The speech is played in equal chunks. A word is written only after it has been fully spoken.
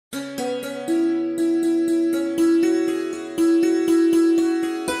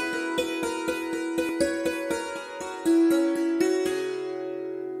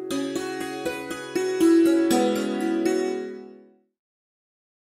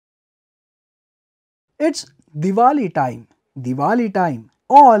It's Diwali time. Diwali time.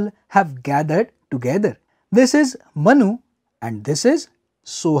 All have gathered together. This is Manu and this is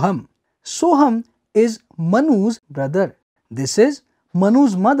Soham. Soham is Manu's brother. This is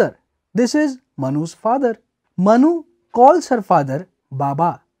Manu's mother. This is Manu's father. Manu calls her father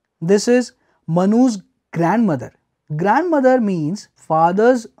Baba. This is Manu's grandmother. Grandmother means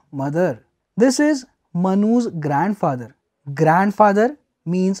father's mother. This is Manu's grandfather. Grandfather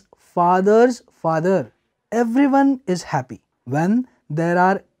means father's father. Everyone is happy when there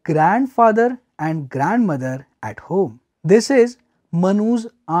are grandfather and grandmother at home. This is Manu's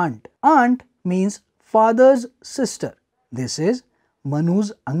aunt. Aunt means father's sister. This is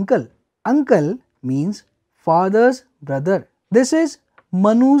Manu's uncle. Uncle means father's brother. This is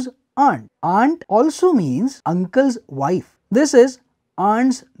Manu's aunt. Aunt also means uncle's wife. This is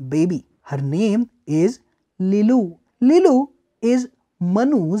aunt's baby. Her name is Lilu. Lilu is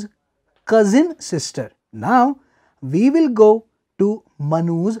Manu's cousin sister. Now we will go to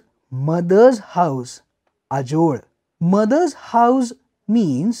Manu's mother's house, Ajol. Mother's house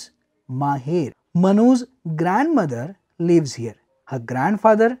means Maher. Manu's grandmother lives here. Her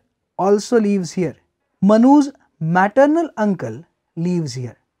grandfather also lives here. Manu's maternal uncle lives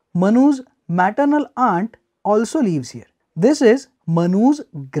here. Manu's maternal aunt also lives here. This is Manu's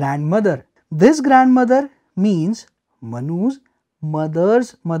grandmother. This grandmother means Manu's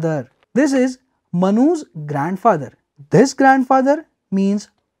mother's mother. This is Manu's grandfather. This grandfather means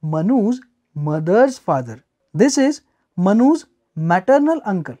Manu's mother's father. This is Manu's maternal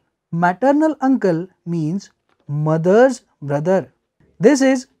uncle. Maternal uncle means mother's brother. This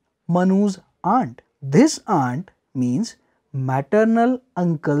is Manu's aunt. This aunt means maternal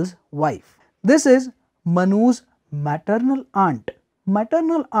uncle's wife. This is Manu's maternal aunt.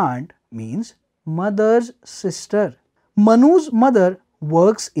 Maternal aunt means mother's sister. Manu's mother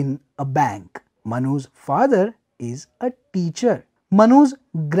works in a bank. Manu's father is a teacher. Manu's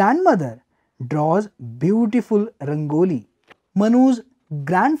grandmother draws beautiful rangoli. Manu's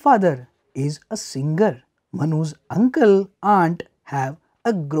grandfather is a singer. Manu's uncle, aunt have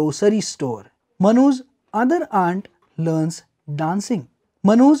a grocery store. Manu's other aunt learns dancing.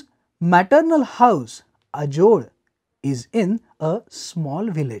 Manu's maternal house, Ajol, is in a small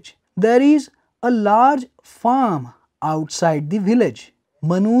village. There is a large farm outside the village.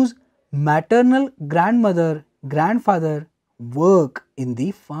 Manu's maternal grandmother, grandfather work in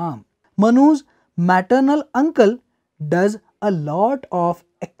the farm. Manu's maternal uncle does a lot of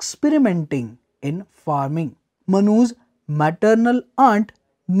experimenting in farming. Manu's maternal aunt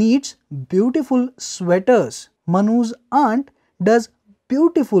knits beautiful sweaters. Manu's aunt does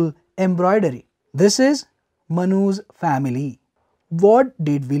beautiful embroidery. This is Manu's family. What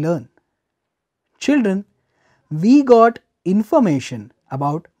did we learn? Children, we got information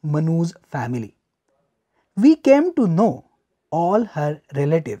about Manu's family. We came to know all her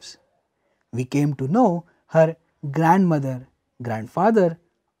relatives. We came to know her grandmother, grandfather,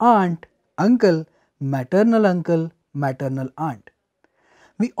 aunt, uncle, maternal aunt.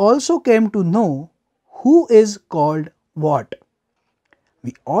 We also came to know who is called what.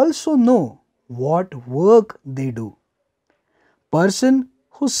 We also know what work they do. Person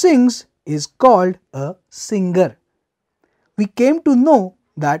who sings is called a singer. We came to know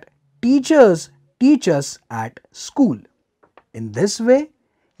that teachers teach us at school. In this way,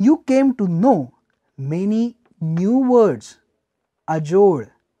 you came to know many new words. Ajol,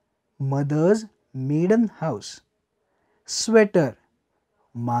 mother's maiden house. Sweater,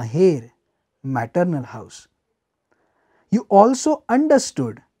 Maher, maternal house. You also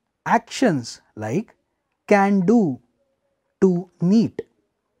understood actions like can do, to knit.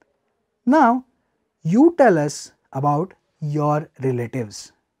 Now, you tell us about your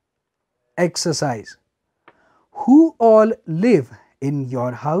relatives. Exercise. Who all live in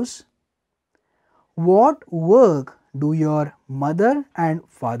your house? What work do your mother and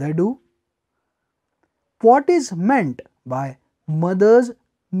father do? What is meant by mother's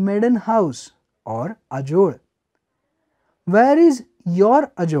maiden house or Ajol? Where is your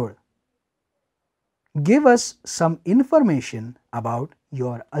Ajol? Give us some information about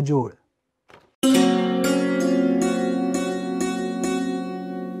your Ajol.